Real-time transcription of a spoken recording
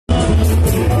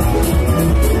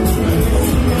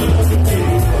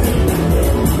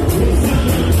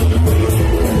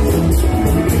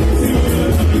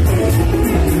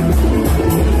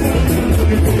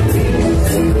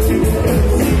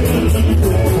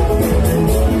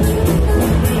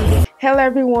Hello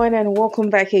everyone and welcome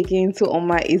back again to On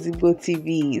My Ezigbo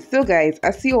TV. So guys,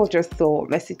 as you all just saw,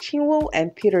 Messi Chinwo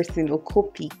and Peterson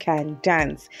Okopi can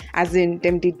dance, as in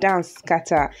them they dance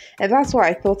scatter, and that's why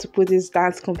I thought to put this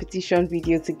dance competition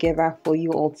video together for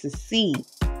you all to see.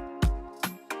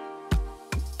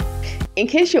 In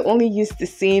case you're only used to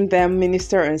seeing them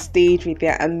minister on stage with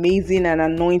their amazing and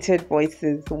anointed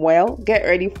voices, well, get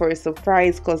ready for a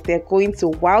surprise because they're going to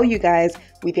wow you guys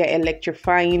with their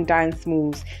electrifying dance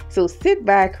moves. So sit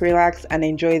back, relax, and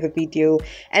enjoy the video.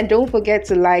 And don't forget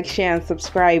to like, share, and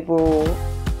subscribe.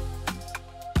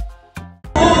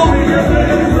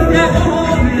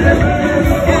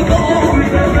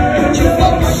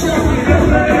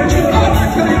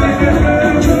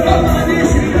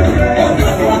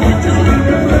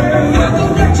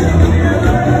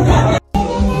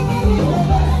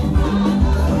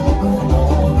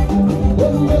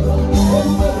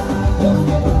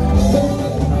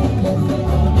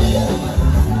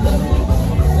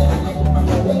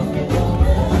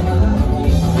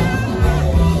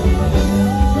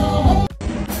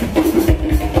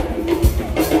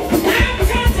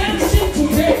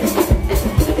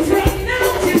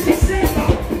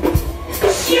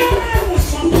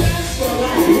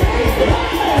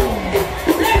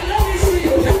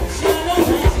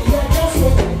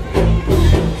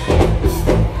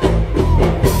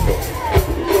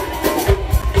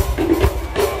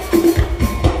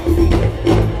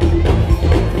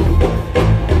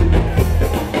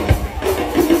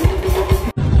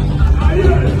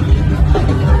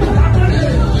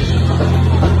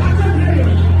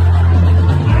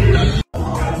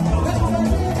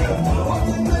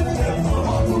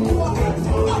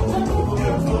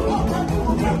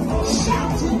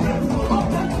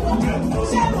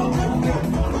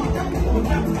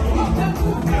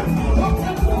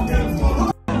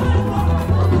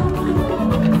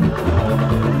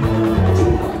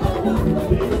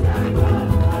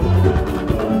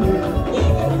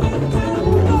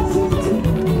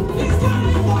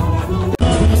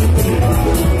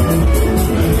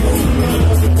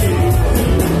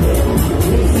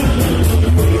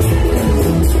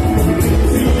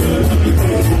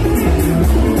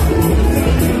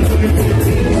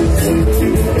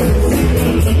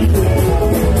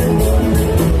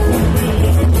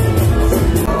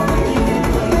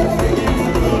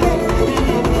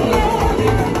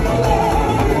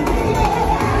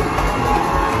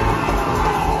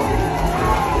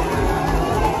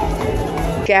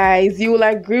 Guys, you will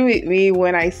agree with me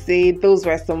when I say those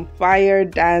were some fire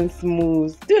dance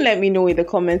moves. Do let me know in the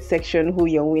comment section who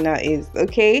your winner is,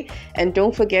 okay? And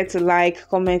don't forget to like,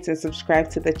 comment, and subscribe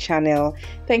to the channel.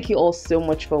 Thank you all so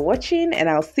much for watching, and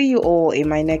I'll see you all in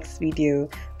my next video.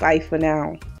 Bye for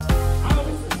now.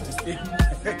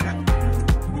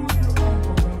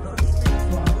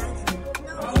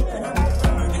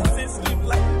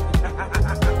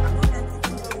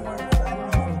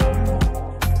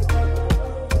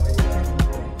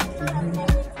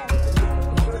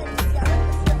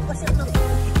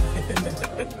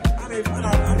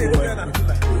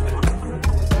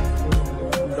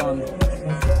 Done.